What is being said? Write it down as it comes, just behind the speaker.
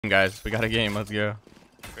Guys, we got a game. Let's go.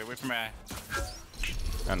 Wait for my.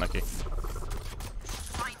 Unlucky.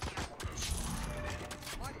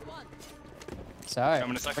 Sorry. I'm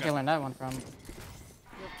Where can I learn that one from? You'll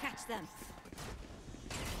catch them.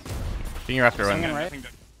 Think you're after one. Swinging right. Can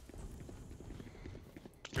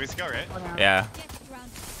we go right? Yeah.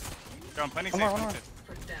 Go, I'm planning One safe. more. Planning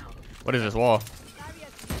safe. What is this wall?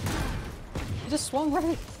 You just swung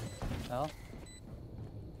right. Well,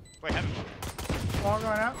 Wait, heaven. Wall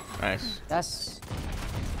going up. Nice. that's.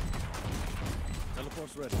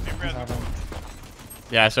 Teleport's ready. Chamber has Bravo.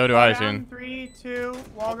 Yeah, so do I Down, soon. 3, 2,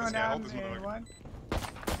 wall Hold going this guy, down. hold this And motherfucker. 1.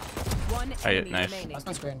 One Hey, enemy nice. remaining. That's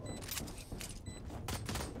on screen.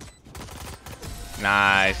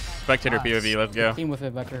 Nice. Spectator Nice. POV. Let's go. Team with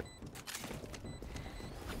it, Becker.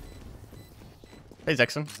 Hey,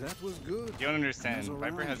 Zexon. That was good. You don't understand. He's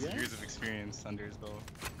Viper around, has yeah? years of experience under his belt.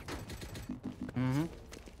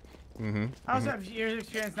 Mm-hmm. I also have years of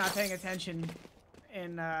experience not paying attention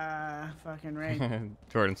in fucking rain.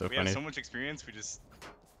 Jordan's so We have funny. so much experience,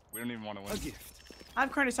 we don't even want to A win. gift. I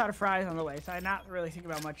have carne asada fries on the way, so I not really think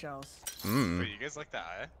about much else. Wait, you guys like that,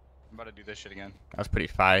 eh? I'm about to do this shit again. That's pretty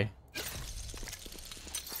fi.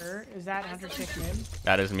 Sure. Is that 106 mid?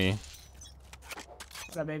 That is me.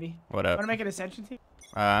 What's up, baby? What Want up? to make an Ascension team?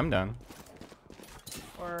 I'm done.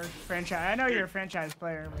 Or franchise? I know you're a franchise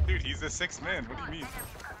player. But... Dude, he's the 6th man. What do you mean?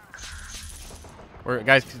 We're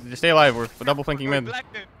guys, just stay alive. We're double flanking mid. Black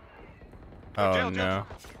dude. Oh jail, no. jail.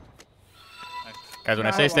 Guys, when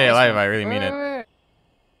I No, say stay alive, I really mean it. Wait.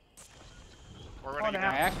 We're Hold running it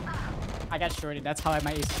on. down. I got shorted. That's how I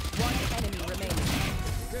might ace. One enemy remaining.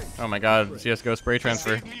 Oh my god, CSGO spray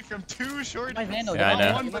transfer. Saved me from 2 short. My Vandal. Yeah, I get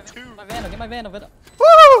know. One, my but 2. Get my Vandal.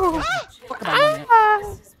 Woo! Fuck about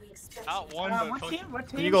one. Out one, what but team? What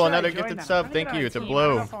team? Eagle, should I another join gifted then? sub. I'm Thank thinking you. on It's a team. blow. I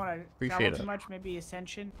don't know if I wanna Appreciate travel it. Too much, maybe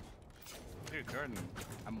Ascension. Dude, Jordan,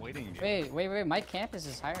 I'm waiting. Dude. Wait. My campus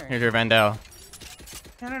is hiring. Here's your Vandal.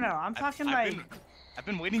 No. I'm talking like. I've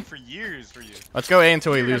been waiting for years for you. Let's go A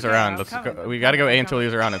until we Dude, lose a okay, round. I'm Let's coming, go. I'm We gotta go A coming, until we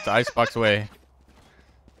lose a round. It's the Icebox way.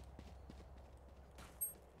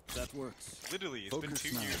 That works. Literally, it's been Focus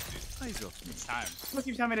 2 now. years, dude. Eyes up. It's time. People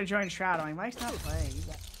keep telling me to join Shroud. I'm like, Mike's not playing. He's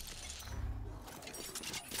like,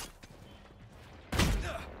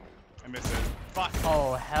 I missed it. Fuck.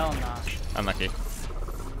 Oh hell no. Unlucky.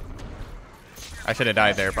 I should have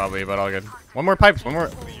died there probably, but all good. One more pipes. One more.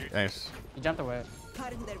 Nice. He jumped away.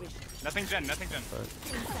 Nothing gen, nothing gen.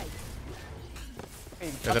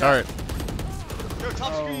 There's a dart. Yo,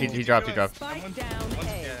 top Oh. screen. He dropped. He dropped. Spike down One's,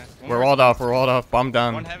 A. yeah. One We're more. walled off. We're walled off. Bomb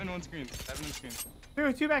down. One heaven, one screen. Heaven, one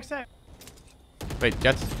screen. two backside. Wait,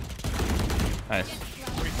 Jets. Nice. Wait,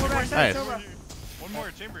 Four two more. backside. Nice. Silva. One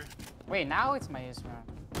more chamber. Wait, now it's my ace round.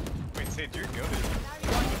 Wait, Sage, you're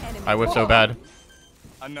goated. One enemy. I whipped so bad.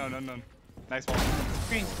 Unknown. Nice ball.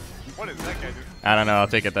 Green. What is that guy doing? I don't know. I'll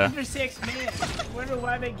take it though. 106 minutes. Wonder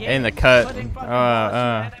why they get In the cut. putting fucking Uh, balls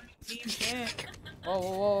uh. to enemy teams in.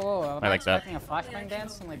 Whoa. I'm I like that. expecting a flashbang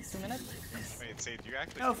dance in like 2 minutes. Wait, Sage, you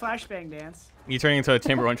actually. No flashbang dance. You turning into a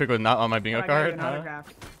chamber one trick was not on my bingo I got card. an Huh?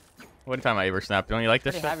 autograph. What time I ever snapped? Don't you like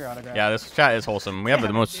this Already shit? have your autograph. Yeah, this chat is wholesome. We have the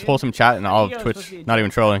Yeah, most dude. wholesome chat in all of Bingo's Twitch. supposed to be a Not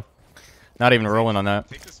even joke. trolling. Not even rolling on that.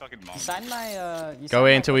 Take this fucking mom. You signed my you Go signed A my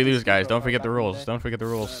until we fucking lose, guys. Don't profile forget the back in rules. day. Don't forget the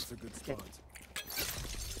rules. That's a good spot.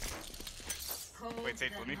 Wait,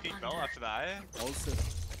 Sage, let me peek Bell after the eye. All set up.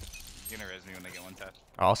 You're gonna res me when I get one tap.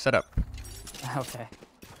 All set up. Okay.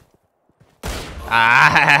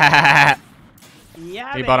 Ah!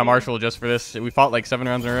 Yeah, He bought a baby. Marshall just for this. We fought like 7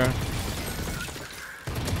 rounds in a row.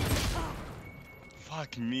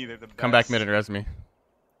 Fuck me, they're the best. Come back mid and res me.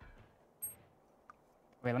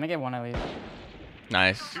 Wait, let me get one at least.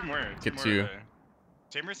 Nice. Two more. Get more two. there.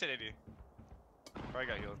 Chamber said 80. Probably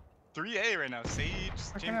got healed. 3A right now. Sage,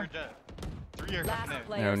 Chamber, Jet. 3 are Last coming in.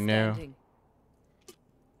 player no. standing.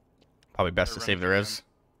 Probably best to They're save the running res.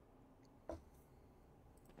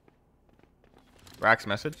 Rax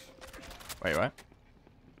message. Wait, what?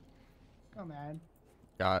 Oh man.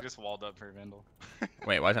 Got. Just walled up for Vandal.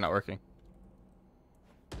 Wait, why is it not working?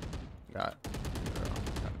 Got.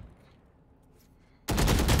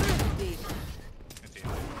 Deep.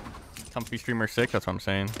 Comfy streamer 6. That's what I'm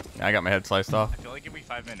saying. Yeah, I got my head sliced off. I feel like if we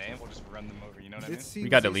 5-man A, we'll just run them over. You know what I mean? It seems We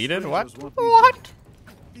got these deleted? strangers What? want me What?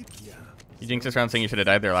 dead. Yeah. You jinxed this round saying you should have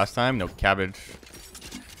died there last time? No cabbage.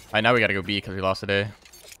 Alright, now we gotta go B because we lost today.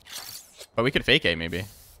 But we could fake A maybe.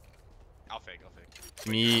 I'll fake.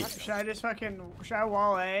 Me. Should I just fucking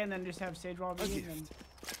wall A and then just have stage wall B? And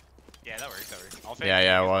Yeah, that works. I'll fake. Yeah. You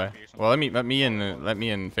guys Why? might be or something. Well, let me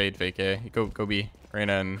and Fade fake A. Go B.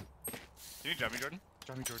 Reyna and Can you drop me, Jordan?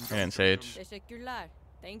 Drop me, Jordan. And Sage. Teşekkürler.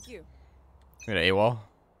 Thank you. we got A wall.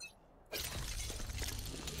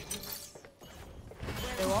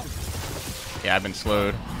 They won't. Yeah, I've been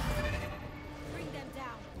slowed. Bring them down.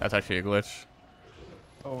 That's actually a glitch.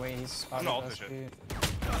 Oh wait, he's spotted gonna ult us, this shit. dude.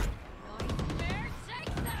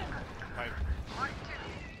 Pipe.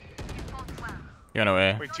 You're on a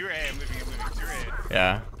way. Wait, 2A. I'm leaving. 2A.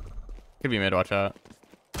 Yeah. Could be mid, watch out.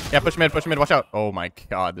 Yeah, push mid, watch out. Oh my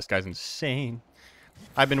god, this guy's insane.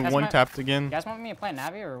 I've been That's one my- tapped You again. guys want me to play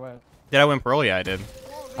Navi or what? Did I win Pearl? Yeah, I did.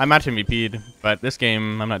 I match MVP'd, but this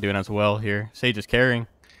game I'm not doing as well here. Sage is carrying,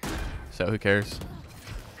 so who cares?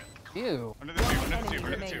 Ew. Under the 2. Under the 2.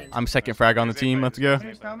 Under the 2. I'm second frag on the team. Let's go.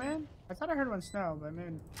 Any snowman? I thought I heard one snow, but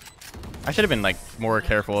man. I should have been like more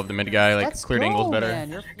careful of the mid guy, like Let's cleared go, angles better. Man,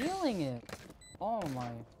 you're feeling it. Oh my.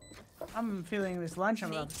 I'm feeling this lunch I'm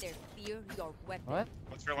Make about to their fear your weapon. What?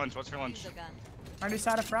 What's for lunch? What's for lunch? Use a gun. I just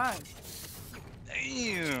had a fries.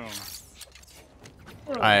 Damn.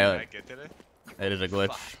 I, Did I get to it? it is a glitch.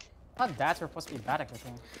 I thought that's were supposed to be bad at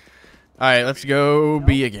cooking. All right, let's go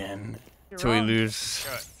B again. You're Till we wrong. lose.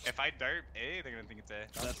 Yo, if I dart A, they're gonna think it's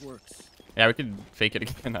A. That works. Yeah, we could fake it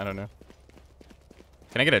again. I don't know.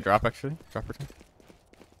 Can I get a drop actually? Drop or something?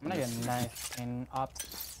 I'm gonna get a knife in op.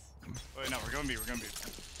 Wait, no, we're gonna be. We're gonna be.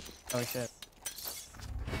 Oh shit.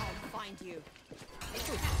 I'll find you.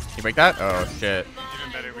 Can you break that? Oh shit.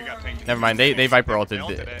 Even better, we got pink. Never mind. They Viper ulted They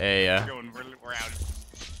ulted it. A. We're going. We're out.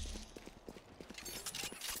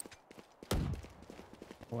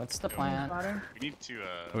 What's the plan? Spotting. We need to.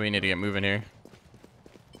 We need to get moving here.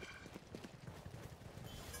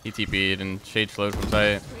 He TP'd and Shade slowed from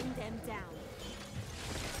sight. Bring them down.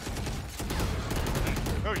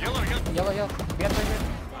 Oh, yellow, yellow. Yellow, yellow. We got triggered.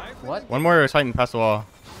 What? One more is fighting past the wall.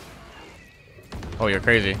 Oh, you're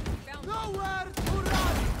crazy. The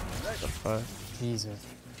fuck? Jesus.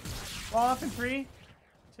 Wall up in 3.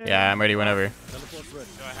 2. Yeah, I'm ready whenever. Teleport's ready.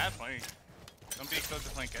 No, I have plenty. Don't be close to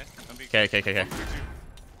flank, eh? Don't be. Okay.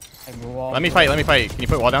 I move all Let me the fight. way. Let me fight. Can you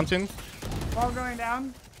put wall down soon? Wall going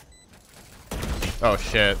down. Oh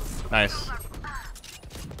shit. Nice.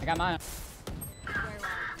 I got mine.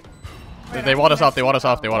 Wait, They I walled us think off. They walled us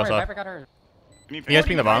off. They Don't walled us worry, off. Viper got her. We need You guys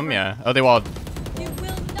ping the bomb? Yeah. Oh, they walled. You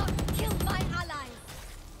will not kill my allies.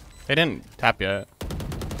 They didn't tap yet.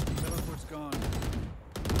 Teleport's gone.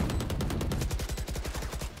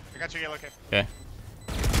 I got you, yellow. Okay. Okay.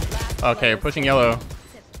 Last Okay, player we're pushing standing. yellow.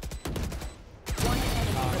 One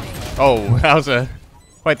enemy remaining. Oh, that was a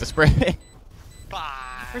quite the spray.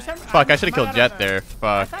 For some, Fuck, I should have might killed not Jet have there. I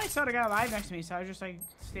Fuck. thought I saw the guy alive next to me, so I was just like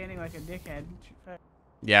standing like a dickhead.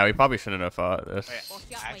 Yeah, we probably shouldn't have fought this.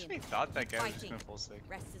 Wait, I actually thought that guy was just gonna full stick.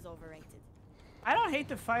 Rest is overrated. I don't hate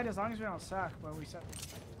the fight as long as we don't suck, but we suck.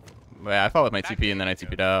 Yeah, I fought with my TP and then I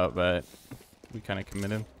TP'd out, but we kind of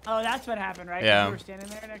committed. Oh, that's what happened, right? 'Cause Yeah. You were standing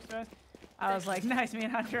there next to us. I was like, nice, me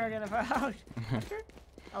and Hunter are gonna fight.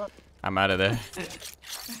 I'm out of there.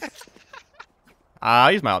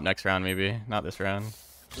 I'll use my ult next round, maybe. Not this round.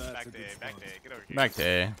 That's Back a day, good back spawn. day. Get over here. Back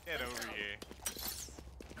day. Get over here.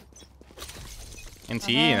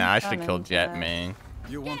 NT? Nah, I should have killed Jet, man.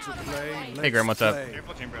 You want to play? Hey, Grim, what's up? play.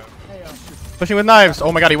 Careful, team, bro. Pushing with knives.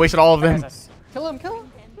 Oh my god, he wasted all of them. Kill him, kill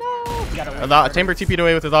him. No. You gotta wait. Chamber TP'd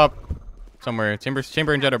away with his op. Somewhere. Chamber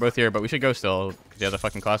and Jet are both here, but we should go still. Because he has a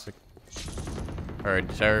fucking classic. Or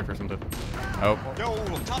a sheriff or something. Oh. Yo,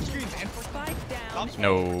 top screen, man. Spike down.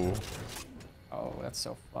 No. Oh, that's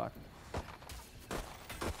so fucked.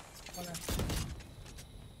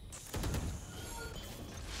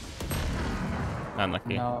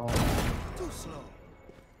 Unlucky. No. Too slow.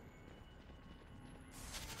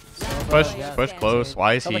 Push, Yeah. push close.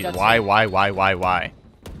 Why is he? Double Jet's Why?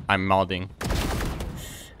 I'm malding.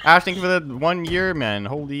 Ash, thank you for the 1 year, man.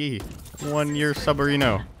 Holy 1 year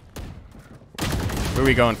subarino. Where are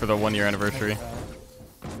we going for the 1 year anniversary?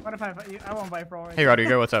 What if I won't Viper already. Hey,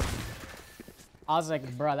 Rodrigo, what's up? I was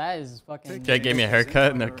like, bro, that is fucking. Jay gave me a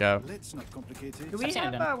haircut, no cap. Let's not complicate it. Do we I've seen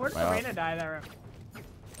it have, done. where'd Wow. Serena die there?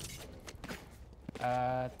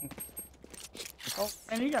 I think. Oh,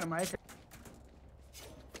 And you got a mic.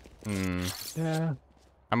 Yeah.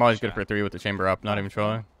 I'm always good for 3 with the chamber up, not even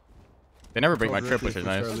trolling. They never break my trip, which is If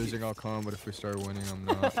we start nice. losing, I'll come, but if we start winning, I'm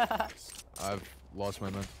not. I've lost my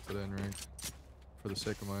mental today in rank for the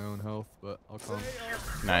sake of my own health, but I'll come.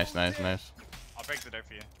 Nice. I'll break the dart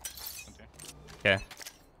for you. Okay.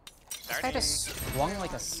 this guy just swung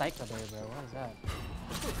like a psycho there, bro. What is that?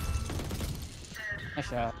 Nice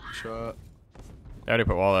shot. Shot. They already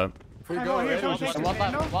put wall up. If we I go, know, here, right, don't we'll take just- it. One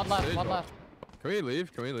left, Vandal? one left, Stage one wall. left. Can we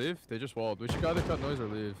leave? Can we leave? They just walled. We should either cut noise or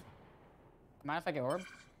leave. Mind if I get orb?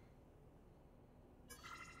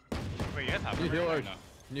 Wait, you have half Can you armor heal our? right now?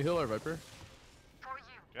 Can you heal our Viper? Do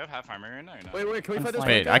you have half armor right now or not? Wait, can we I'm fight this?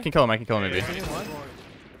 flanking. Wait, I can kill him maybe. He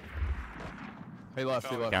left.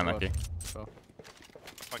 He left. Yeah, he unlucky. left. So.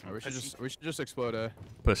 Fucking We should just explode A.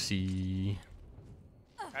 Pussy.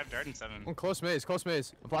 I have dart in 7. Oh, close maze, close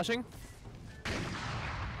maze. I'm flashing.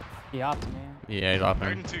 He off, man. Yeah, he's off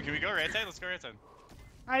Dart him. in 2. Can we go right side? Let's go right side.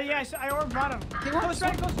 Yes, I orb bottom. Close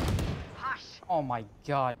right, close. Oh my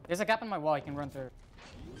god. There's a gap in my wall I can run through.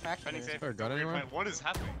 Finding safe. There, gun anywhere? What is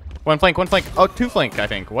happening? One flank, one flank. Oh, two flank, I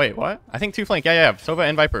think. Wait, what? I think two flank. Yeah, yeah. Sova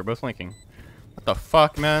and Viper, both flanking. What the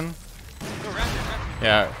fuck, man? Go raptor.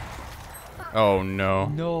 Yeah. Oh, no.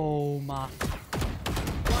 No, ma.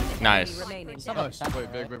 Nice. Remaining. Nice.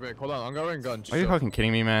 Wait, big. Hold on, I'm going gun. Are you fucking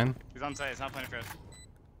kidding me, man? He's on site. He's not playing for us.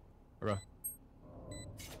 Okay.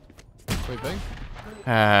 Wait, big.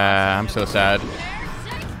 I'm so sad.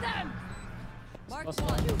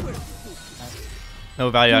 No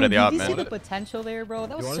value out of the op, Did you see man. the potential there, bro?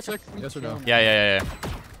 That was You want a such a stick? freak Yes or no? kill. Yeah.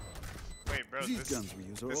 Wait, bro. These This guns we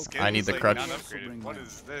use are all skin I need is, the like, crutch. not upgraded. What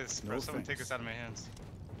is this, bro? No Someone take thanks. this out of my hands.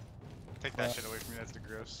 Take that shit away from me. That's the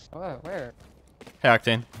gross. Where? Hey,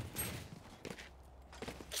 Octane.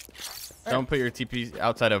 Don't put your TP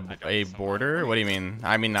outside of a border? What do you mean?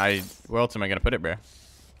 I mean, where else am I going to put it, bro?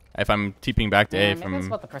 If I'm TPing back to A Maybe it's from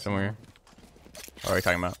about the person. somewhere. What are you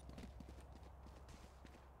talking about?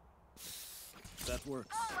 That works.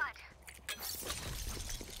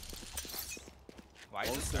 Why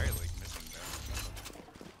is this dart like missing, bro?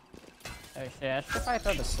 Oh shit, I should probably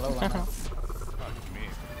throw the slow one. out. Fuck me.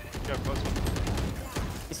 Yo, close one.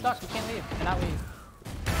 He's stuck, he can't leave. Cannot leave.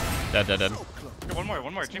 Dead. Yo, one more.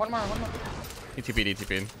 One more. He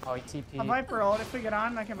TP'd. Oh, he TP. A Viper ult. If we get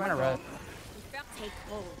on, I can I'm gonna Viper red. ult. Take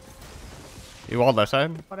hold. You walled left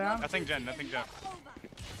side? Put down. Nothing Jen.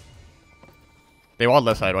 They walled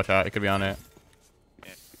left side, watch out. It could be on it.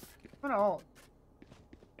 I'm gonna ult.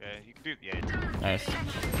 Yeah, you can do. Yeah. Nice.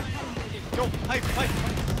 Yo, hype.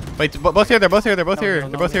 Wait, both here, they're both here. No,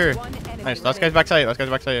 They're both here. One enemy Nice, last guy's backside.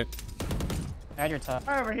 Add your top.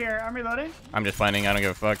 Right over here. I'm reloading. I'm just planning, I don't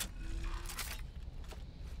give a fuck.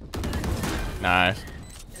 Nice.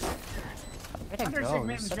 Where'd I Under go? segment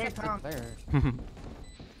You're and such a Drake good Pound. player.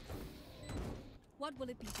 What will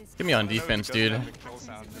it be this Get me on defense, dude. Kill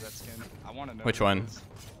sound for that skin. I want to know. Which what one? it is.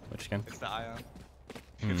 Which skin? It's the Ion.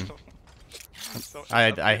 Hmm. So-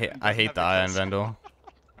 I doesn't hate have the a kill Ion sound. Vendel.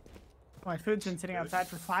 My food's been sitting outside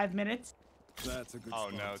for 5 minutes. That's a good Oh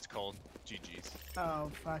spot. no, it's cold. GG's.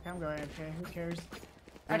 Oh fuck, I'm going AFK. Who cares?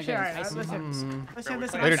 I'm Actually, gonna alright. get Listen. Bro,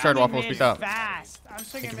 Listen. Later, I'm Shard swinging Waffles, mid peace out. Fast. I'm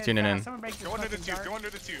swinging you for mid tuning in. fast. Someone break this Go under the fucking two. dart. Go under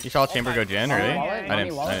the two. You saw Chamber go Jen, really? yeah, yeah. I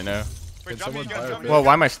didn't know. Wait, Can drop me someone again. fire Drop me a Whoa,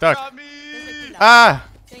 why am I stuck? Drop me. Ah!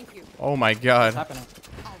 Thank you. Oh my What's god. happening?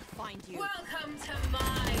 I'll find you. Welcome to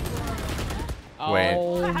my world. Wait.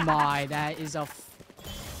 Oh my, that is a.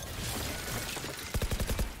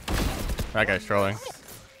 That guy's trolling.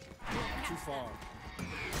 Too far.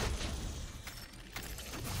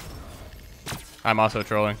 I'm also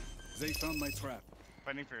trolling. They found my trap.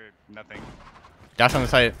 Fighting for nothing. Dash on the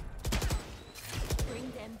site.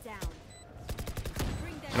 Bring them down.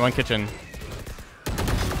 Bring them In one kitchen.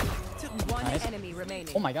 One Nice. enemy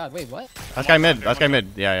remaining. Oh my god, wait, what? Last guy mid. Last guy mid.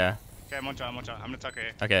 Yeah. Okay, I'm on shot. I'm gonna tuck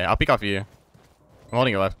her. Okay, I'll peek off of you. I'm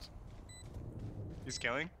holding your left. He's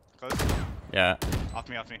killing. Close. Yeah, Off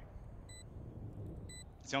me.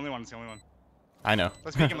 It's the only one. I know.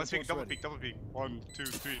 Let's peek him. Double peek. 1, 2,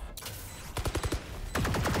 3.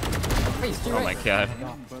 Wait, he's too Oh my right. god.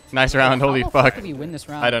 God. But Nice round. Holy How the fuck fuck. did we win this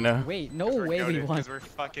round? I don't know. Wait, no way we won. Because we're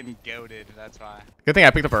fucking goated. That's why. Good thing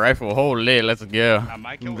I picked up a rifle. Holy, let's go.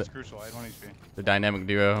 My kill was crucial. I had 1 HP. The dynamic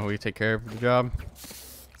duo. We take care of the job.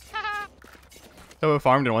 So we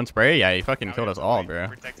farmed in one spray? Yeah, he fucking Now we killed have us to, all, like, bro.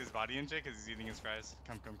 Protect his body and shit because he's eating his fries.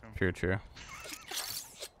 Come. True.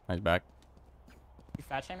 Nice back. You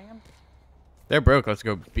fat shaming him? They're broke. Let's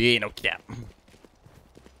go B. No cap.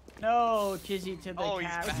 No, Kizzy to the Oh, he's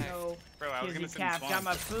cap. back. No, Bro, I was gonna Kizzy sit in cap. Swan. Got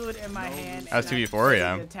my food in my hand. That's and I'm 2v4, ready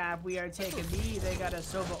yeah. to tap. We are taking B. They got a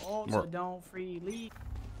silver ult, so More- don't free leave.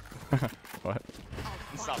 What?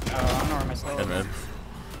 Stop Oh, now. I don't know where my slow Good is. mid.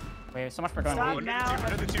 Wait, so much for going Stop to lead. now.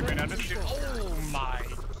 Another two. Oh my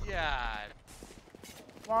god.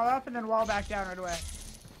 Wall up and then wall back down right away.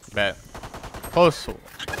 Bet. Close.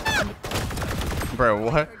 Bro,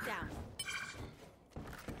 what? Her down.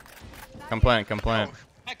 Complaint.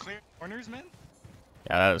 That clear corners, man.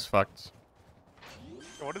 Yeah, that is fucked.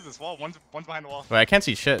 Yo, what is this wall? One's behind the wall. Wait, I can't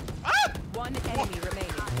see shit One enemy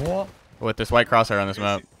remaining. What? with this white crosshair on this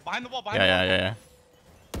map. Behind the wall. Yeah.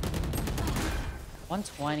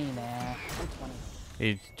 120, man. 120.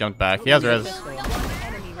 He jumped back. He has res. One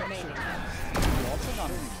enemy remaining. You also got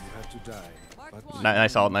you had to die. But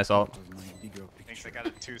Nice ult. that was my bigger Thanks, picture. I got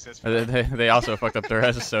a 2 assists. for that. They also fucked up the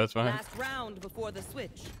res, so it's fine. Last round before the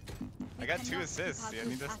switch. I got 2 assists. I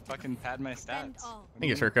need to fucking pad my stats. Thank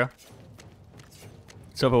you, Circo.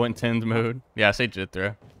 Sova went 10's mode. Yeah, say Jit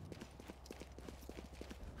throw.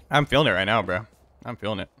 I'm feeling it right now, bro. I'm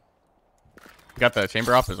feeling it. Got the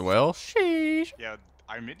chamber off as well. Sheesh. Yeah,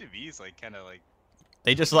 our mid to V is like kind of like.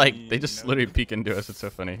 They just literally peek into us. It's so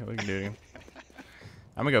funny. Look at dude.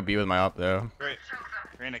 I'm gonna go B with my op though. Great.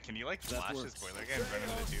 Reyna, can you like flash this boiler guy and run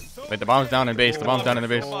into the tube? Wait, the bomb's down in base. The bomb's down in the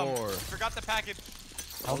base. Forgot the package.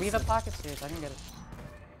 I'll be the pocket series. I can get it.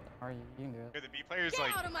 Or you can do it. Here, the B player's Get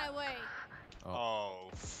like. out of my way. Oh,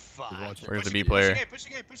 fuck. Where's the B player?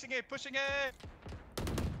 Pushing A.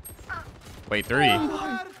 Wait, 3.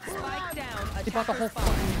 Spike down. He bought the whole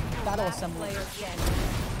fucking battle assembly. Player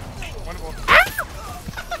standing. Wonderful.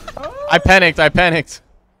 I panicked.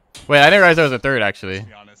 Wait, I didn't realize there was a 3rd actually.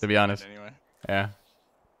 To be honest. Anyway. Yeah.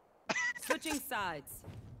 Switching sides.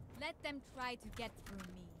 Let them try to get through me.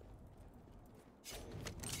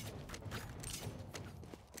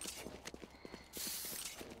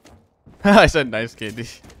 I said nice, KD.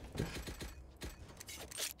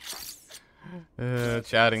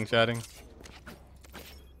 Chatting.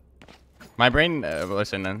 My brain,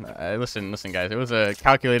 listen, guys. It was a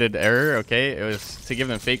calculated error, okay? It was to give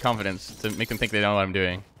them fake confidence, to make them think they know what I'm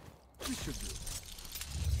doing.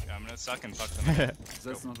 Yeah, I'm gonna suck and fuck them.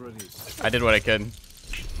 That's not ready. I did what I could.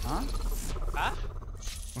 Huh?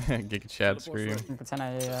 Huh? Gig chat, screw you. Pretend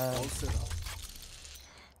I, All set up.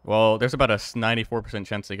 Well, there's about a 94%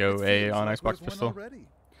 chance to go A on Icebox Pistol,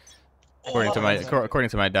 according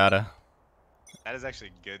to my data. That is actually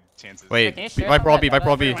good chances. Wait, Can you share Viper all B, some of that Viper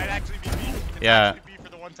all It B. might actually be B. It's Yeah. actually B for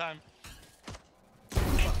the one time.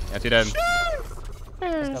 Yeah, 2 dead.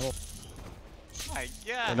 double.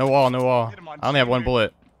 Yeah. No wall. Hit him on I only have 1 junior.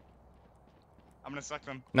 bullet. I'm gonna suck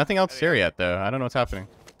them. Nothing else here yet, though. I don't know what's happening.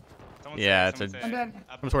 Someone Yeah, say, it's someone a- say. I'm dead.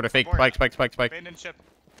 Up- Some sort of fake abort. spike. Abandon ship.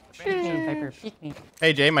 Abandon ship. Viper, peek me.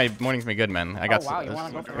 Hey Jay, my morning's been good, man. I got Oh, wow, you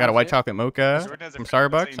wanna go for I got a white round two? chocolate mocha Jordan has a from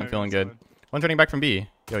friend, that's how Starbucks. you know I'm feeling you're good. solid. One's running back from B.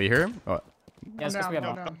 Yo, you hear him? Oh, Yeah, it's supposed to be a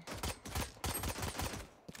bomb. down.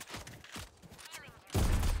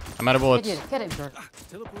 I'm out of bullets. Get it, Jordan.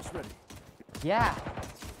 Teleport's ready. Yeah.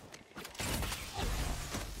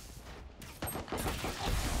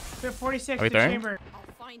 They're 46 Are we to throwing? chamber. I'll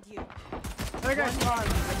find you. Other guy's spawned.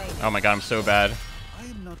 Remaining. Oh my god, I'm so bad. I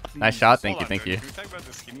am not clean. Nice shot. Thank Hold you. on, Jordan. Can we talk about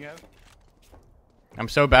the skin you have? I'm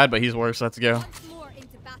so bad, but he's worse. Let's go. Once more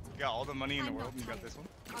into battle. You got all the money in the I'm world and not you got this one?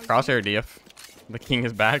 Are you Crosshair DF. The king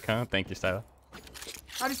is back, huh? Thank you, Styla.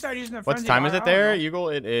 I just started using the What frenzy time is bar, it I don't there, know. Eagle?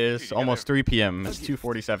 It is Dude, you almost gotta- 3 p.m. It's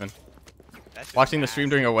 2:47. That shit's Watching the stream nasty.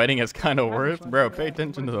 during a wedding is kind of worse. Bro, pay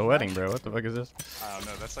attention to the wedding, bro. What the fuck is this? I don't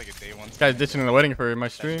know. That's like a day one. This guy's ditching the wedding for my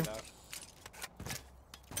That stream. shit out.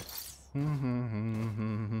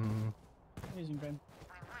 Using Ben.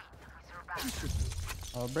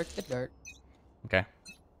 I'll break the dirt. Okay.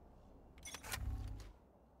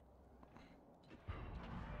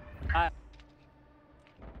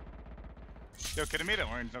 Yo, could have made it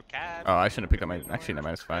orange. No cat. Oh, I shouldn't have picked up my. Actually, no,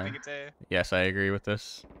 it's I fine. think it's A. Yes, I agree with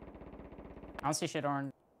this. I don't see shit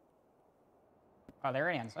orange. Oh, they're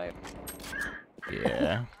already on site.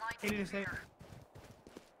 Yeah. 80 to 6.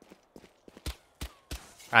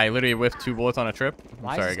 I literally whiffed 2 bullets on a trip. I'm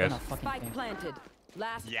Why sorry, is this guys. gonna fucking Spike thing? planted.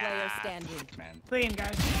 Last player Yeah. standing. Man. Clean,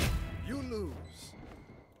 guys. You lose.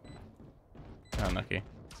 Unlucky.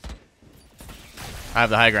 I have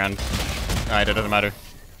the high ground. Alright, it doesn't matter.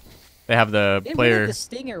 They have the They player. made the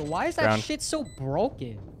stinger. Why is that ground. shit so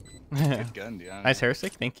broken? Good gun, dude. Nice hair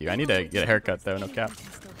stick. Thank you. I need to get a haircut though. No cap.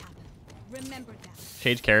 Can still happen. Remember that.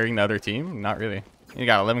 Shades carrying the other team? Not really. You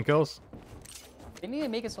got 11 kills. They need to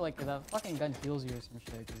make it so like the fucking gun heals you or some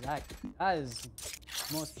shit. Cause that is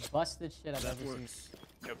the most busted shit I've That ever seen. works.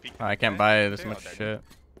 Yo, peek I can't them. buy this They're much all dead.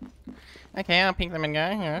 shit. Okay, I'll pink them in,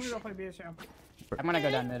 guy. I'm Yes. gonna go play BSM. I'm gonna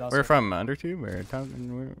go down mid also. We're from Undertube or town?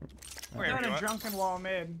 Where They're are on you a at? drunken wall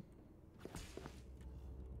mid.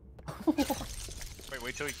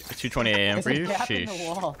 Wait till we. It's 2:20 a.m. for There's a you. gap in the Sheesh.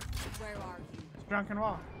 wall. Where are you? Drunken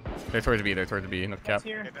wall. They're towards B. They're towards B. No cap. That's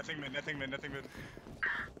here. Okay, nothing mid.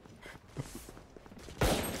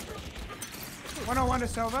 101 to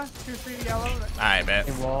Sova. 2-3 yellow. I bet.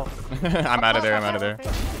 Hey, wall. I'm out of there. I'm out of there.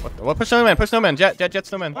 What? Push snowman. Push snowman. Jet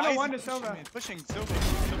snowman. Why is 101 he to Sova. pushing,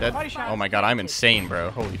 Pushing. Dead. Body shot. Oh my god, I'm insane, bro.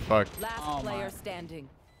 Holy fuck. Last Oh my. player standing.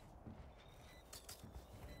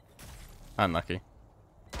 Unlucky.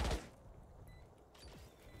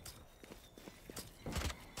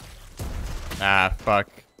 Ah, fuck.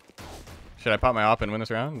 Should I pop my op and win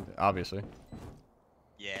this round? Obviously.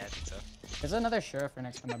 Yeah, I think so. There's another sheriff right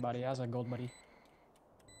next to my buddy. He has a gold buddy.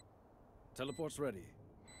 Teleport's ready.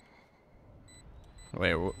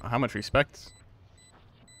 Wait, how much respect?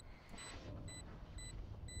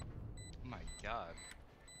 god.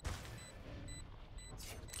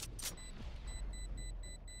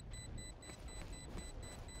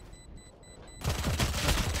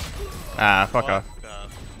 Ah, fuck What off.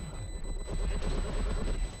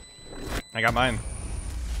 I got mine.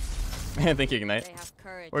 Man, thank you, Ignite. They have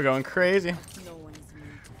courage. We're going crazy. No one is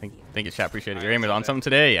immune to fear. Thank you, chat. Appreciate it. Alright, Your aim is on something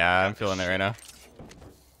today? Yeah, I'm feeling it right now.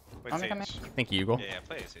 Wait, I'm coming. Sage. Thank you, Eagle. Yeah,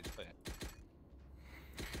 play it, Sage, play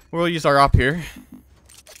it. We'll use our op here.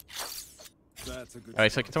 That's a good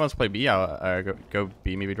Alright, so can someone else play B? I'll go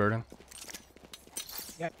B, maybe Jordan.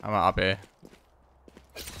 Yeah. I'm on op A.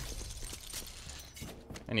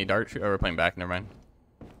 Any dart shoot? Oh, we're playing back. Never mind.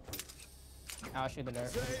 I'll shoot the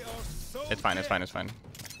dart. It's fine. It's fine. It's fine.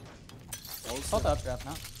 Hold the updraft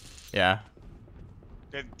now. Yeah.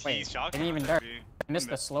 Good Wait, T shock. didn't even dart. I missed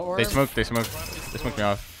the slow orb. They smoked. They smoked. They smoked me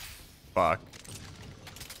off. Fuck.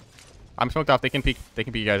 I'm smoked off. They can peek. They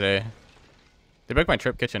can peek you guys A. They broke my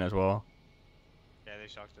trip kitchen as well. Yeah, they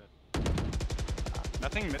shocked it.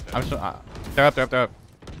 Nothing mid. I'm so. They're up. They're up. They're up.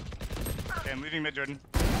 Okay, I'm leaving mid, Jordan.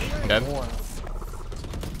 I'm dead. War.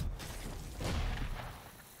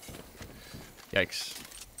 Yikes.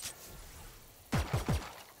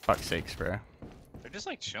 Fuck's sakes, bro. They're just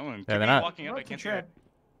like chilling. Yeah, they're Keep not- walking up. I Broke the can't see it. trip.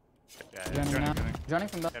 Yeah, Joining joining, now. joining. Joining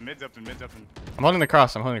from the. Yeah, mid's open, mid's open. I'm holding the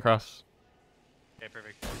cross. I'm holding the cross. Okay,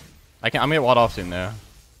 perfect. I'm gonna get walled off soon though.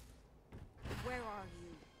 Where are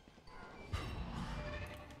you?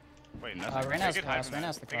 Wait, nothing. Reyna's They could hide cross, from that.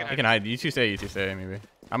 Reyna's the They could cross. You can hide. You two stay. You two stay. Maybe.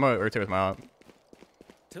 I'm gonna rotate with my op.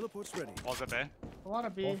 Teleport's ready. Walls up A. A lot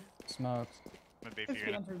of B. Smokes. I'm gonna bait for It's you.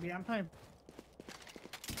 B on 3B. I'm playing.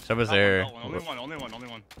 Sub is Got one, there. got one. Only one, only one, only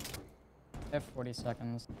one. I have 40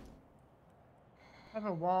 seconds. I have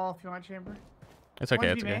a wall if you want chamber. It's okay.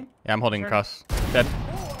 One's It's B okay. main. Yeah, I'm holding Sure. cross. Dead.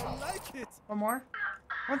 Oh, I like it. One more.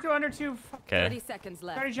 One through under two. Okay. 30 seconds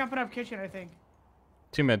left. Started jumping up kitchen, I think.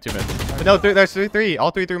 Two mid. Two mid. No, there's three.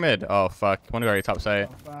 All three through mid. Oh fuck. One already top site.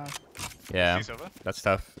 Wow. Yeah. See Sova? That's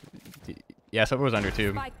tough. Yeah, Sova was under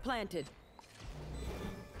two. Spike planted.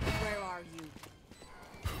 Where are you?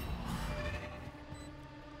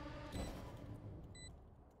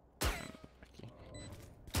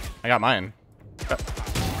 I got mine.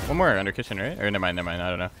 One more under kitchen, right? Or never mind. Never mind. I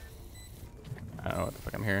don't know. I don't know what the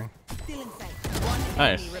fuck I'm hearing. Still in sight. One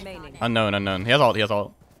Nice. enemy remaining. Unknown. Unknown. He has ult. He has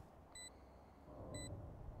ult.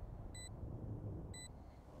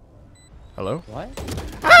 Hello? What?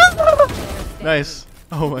 Nice.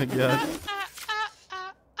 Oh my god.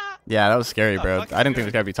 Yeah, that was scary, bro. fuck is I didn't think doing?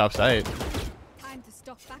 this guy would be top site. Time to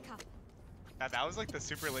stock back up. That was like the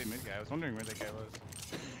super late mid guy. I was wondering where that guy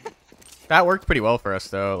was. That worked pretty well for us,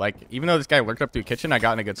 though. Like, even though this guy worked up through kitchen, I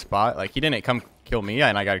got in a good spot. Like, he didn't come kill me,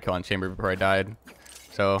 and I got a kill on chamber before I died.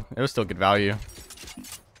 So, it was still good value.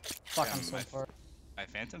 Fuck, I'm so far. My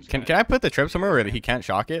phantom's Can I put the trip somewhere where he can't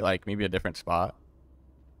shock it? Like, maybe a different spot?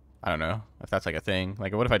 I don't know if that's like a thing.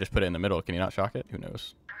 Like, what if I just put it in the middle? Can you not shock it? Who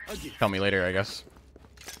knows? Tell me later, I guess.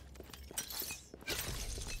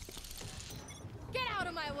 Get out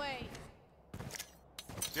of my way.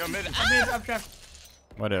 Yo, mid. I made updraft.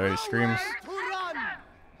 What are screams?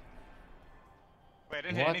 Wait, I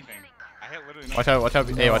didn't hit What? anything. I hit literally nothing. Watch out, watch out.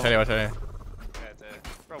 Hey, watch out, watch out. Yeah, it's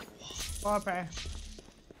a... Bro. Wall up A.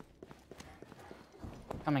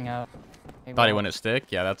 Coming out. Hey, Thought he wall. wouldn't stick.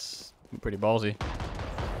 Yeah, that's pretty ballsy.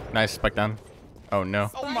 Nice, spike down. Oh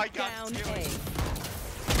no. Oh my Spike god. down Stealing.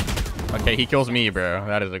 A. Okay, he kills me, bro.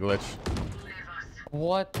 That is a glitch.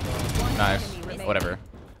 What? Nice. enemy remaining. Whatever.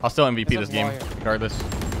 I'll still MVP There's a this game, wire. regardless.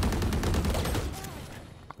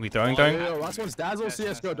 We throwing, Yo, throwing? yo, last one's Dazzle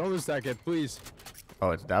CSGO. Don't lose that kid, please. Oh,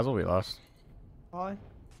 it's Dazzle. We lost. Wall.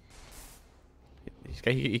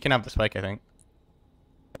 He can have the spike, I think.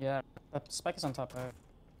 Yeah, the spike is on top right.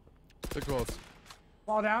 6 volts.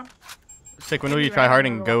 Wall down. Sick. When will you try hard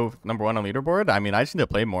and go number one on leaderboard? I mean, I just need to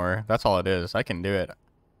play more. That's all it is. I can do it.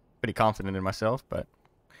 Pretty confident in myself, but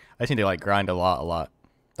I just need to like grind a lot.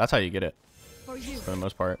 That's how you get it, For you. for the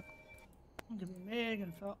most part. I'm gonna be big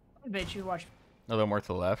and fell. I bet you watch. A little more to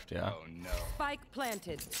the left, yeah. Oh no. Spike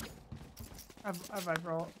planted. I've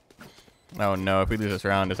roll. Oh no, if we lose this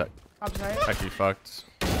round, it's Upside. actually fucked.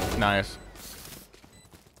 Nice.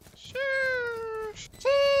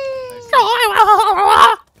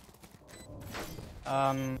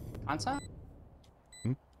 Ansa?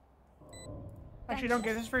 Actually, don't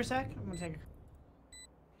get this for a sec. I'm gonna take it.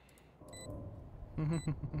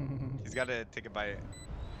 He's got to take a bite.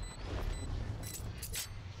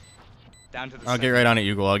 Down to the I'll get center. right on it,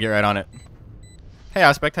 Ugle. I'll get right on it. Hey,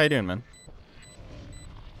 Aspect, how you doing, man?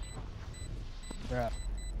 Bruh.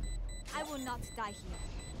 I will not die here.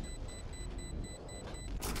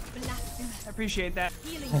 Blasphemous. I appreciate that.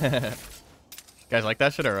 Healing. Guys like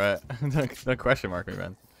that shit or what? the question mark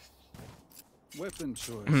event. Weapon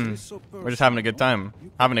choice is so We're just having a good time.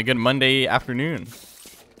 Having a good Monday afternoon.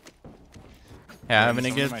 Having a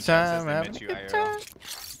Some of good my time. chances, they Having met a you good IRL. time.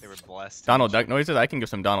 They were blessed. Donald Duck noises? I can give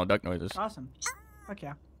some Donald Duck noises. Awesome. Fuck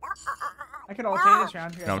yeah. I could alternate this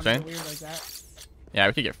round if you Know guys what I'm want to get weird like that. Yeah,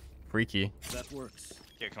 we could get freaky. That works.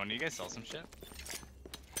 Okay, come on, you guys sell some shit?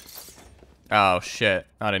 Oh shit,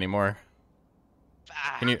 not anymore.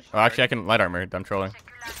 Can you? Oh, actually, I can light armor. I'm trolling.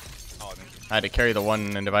 Oh, then. I had to carry the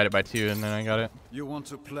 1 and divide it by 2, and then I got it. You want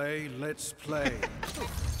to play? Let's play.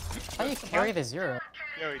 How do you carry the 0?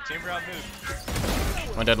 Yo, chamber out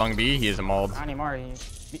move. One dead long B. He is a mauled. Not anymore.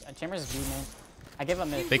 Chambers is B, man. I give him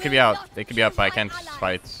mid. They could be out. They could be out by Kent's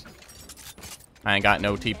fights. I ain't got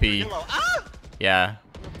no TP. Yeah,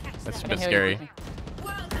 that's a bit scary.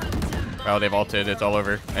 Oh, they've ulted. It's all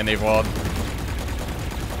over, and they've walled.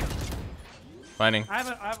 Planning. I have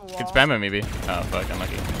a wall. Could spam him maybe. Oh fuck,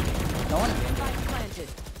 unlucky. No one.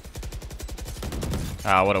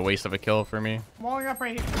 Ah, what a waste of a kill for me. I'm walling up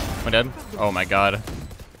right here. One dead. Oh my god.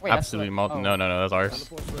 Wait, Absolutely mauled. No, no, no, that's ours.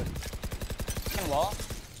 Teleport's ready. I can wall.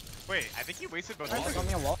 Wait, I think you wasted both Got walls.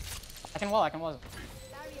 me a wall. I can wall. I can wall.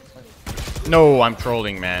 No, I'm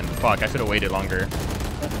trolling, man. Fuck, I should have waited longer.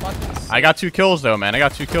 I got 2 kills though, man. I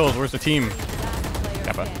got 2 kills. Where's the team?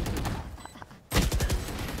 Kappa.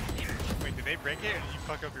 Wait, did they break it or did you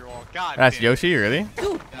fuck up your wall? God That's damn. Yoshi, really?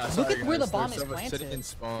 Dude, Yeah, look sorry, at where the guys, bomb there's is someone sitting planted. in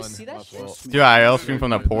spawn. You see that My shit? fault. Do IL stream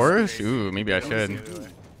from the Porsche? Ooh, maybe I should.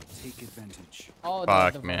 Take advantage. Oh,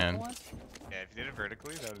 Fuck, the man. vertical one? Yeah, if you did it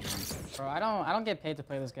vertically, that would be Bro, I don't get paid to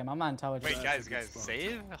play this game. I'm not intelligent. Wait, guys,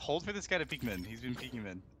 save? Hold for this guy to peek mid. He's been peeking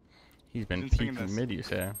mid. He's been Been swinging peeking this. mid, you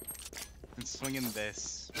say? Been swinging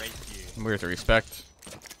this right here. Where's the respect?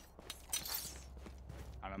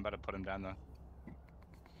 I'm about to put him down though.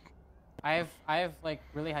 I have like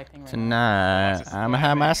really high ping right now. Tonight, Just I'ma flying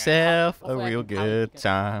have back. myself a Hopefully I real can power good kick it.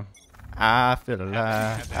 time. I feel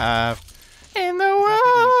alive in the not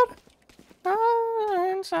world.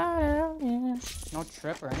 Oh, inside out, yeah. No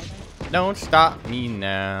trip or anything. Don't stop me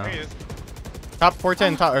now. There he is. Top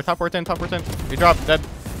 410, top 410, top 410. He dropped, dead.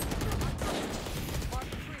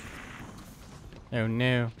 Oh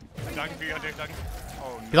no. I'm talking for you, Jake, talking.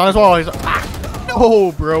 Oh, He's on his wall. He's ah!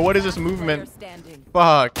 No, bro. What is this movement?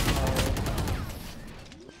 Fuck.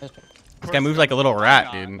 This guy moves like a little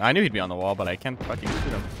rat, dude. I knew he'd be on the wall, but I can't fucking shoot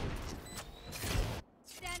him.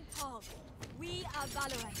 Stand tall. We are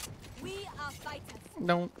Valorant. We are fighters.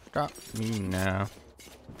 Don't stop me now.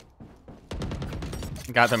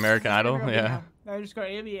 Got the American Idol? Yeah. No, just go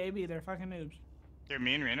AB, AB. They're fucking noobs. Here,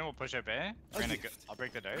 me and Reyna will push up A. Reyna, I'll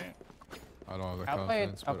break the dart. I don't have the I'll play.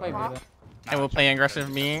 confidence. I'll but play alright. Vita. I will play aggressive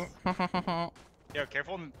me. Yo,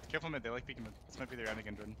 careful mid. They like peeking mid. This might be the round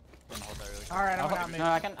again, Jordan. Don't hold that really. All right, I'm I'll out hold- mid. No,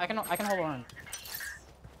 I can hold on.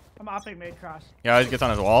 I'm opting mid cross. He always gets on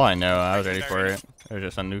his wall, I know. I was ready for it. It was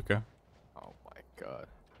just on Nuka. Oh my god.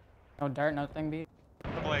 No dart, nothing B.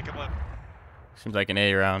 Couple A. Seems like an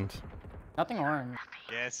A round. Nothing orange.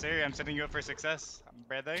 Yes, sir. I'm setting you up for success. I'm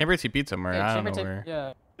right there. Chamber TP'd somewhere. Yeah, I don't chamber know tip. where.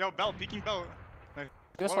 Yeah. Yo, belt, peeking belt.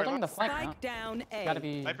 He was Lower, holding the lower. flank. No? Spike down A. Gotta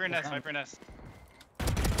be. Viper and S, defend. Viper and S.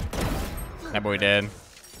 That boy dead.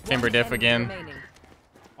 Chamber One diff enemy again. remaining.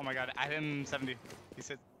 Oh my god, I hit him 70. He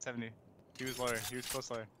said 70. He was lower. He was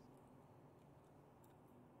close lower.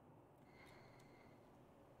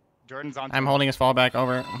 Jordan's on. I'm holding his fallback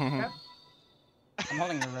over. I'm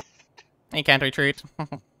holding the red. He can't retreat.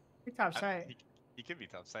 Big top side. He could be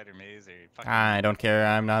top side or maze or fucking. I don't care.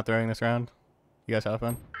 I'm not throwing this round. You guys have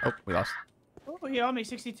fun. Oh, we lost. Oh, he owed me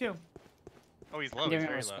 62. Oh, he's low. Give He's me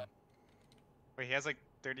very low. respect. Wait, he has like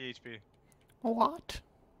 30 HP. What?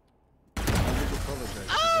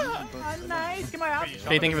 Oh, nice. Get my op. Wait, you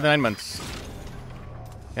Hey, thank you for the 9 months.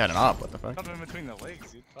 He had an op. What the fuck? shot him in between the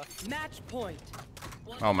legs, dude. Fuck. Match point.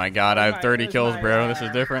 Oh my god, I have 30 kills, bro. This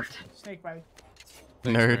is different. Snake bite.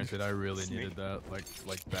 Nerd. Granted, I really Snake. needed that, like I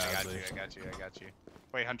got badly. you. I got you.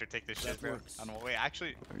 Wait, Hunter, take this shit, That bro. works. I don't know. Wait,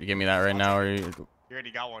 actually, You give me that right now, or you... you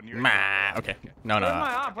already got one. You already Mah. got one. Okay. No, no. Where's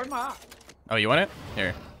my op? Where's my op? Oh, you want it?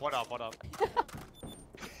 Here. What up? What up?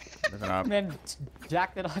 There's an op. Man,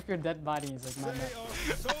 jacked it off your dead body. He's like, my man.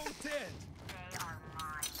 They are so dead.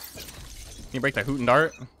 Can you break that hoot and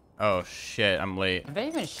dart? Oh shit, I'm late. Have they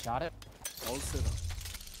even shot it? All set up.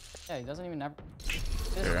 Yeah, he doesn't even ever.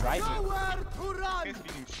 This Sure. is right. Guys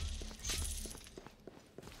beating-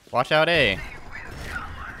 Watch out, A.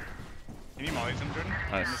 Can you molly him, Jordan?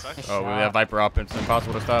 Nice. On the side? Oh, we have Viper up. It's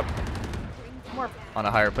impossible to stop. More. On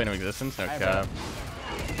a higher plane of existence? No Hi, cap.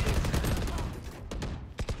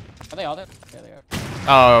 Are they all there? Yeah, they are.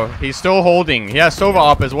 Oh, he's still holding. He has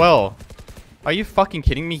Sova up as well. Are you fucking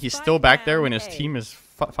kidding me? He's still back there when his team is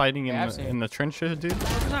fighting Yeah, in the trenches, dude.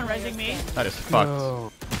 He's not resing me. That is fucked.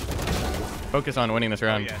 No. Focus on winning this Oh,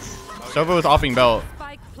 round. yes. Oh, Sova was offing belt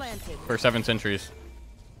Spike planted. for 7 centuries.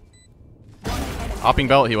 Offing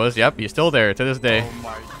belt he was. Yep, he's still there to this day. Oh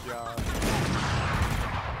my god.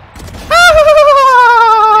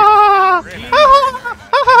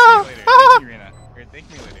 Thank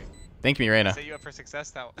me later. Thank me, Reyna. Set you up for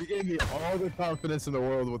success now. You gave me all the confidence in the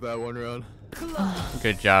world with that one round.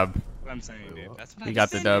 Good job. What I'm saying, dude. That's what We I'm got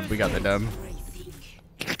the saying. dub. We got the dub.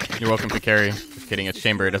 You're welcome to carry. Just kidding. It's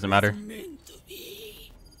chamber. It doesn't matter.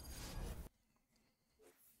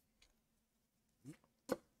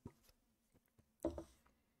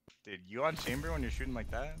 Dude, you on chamber when you're shooting like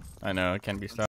that? I know. It can be stopped.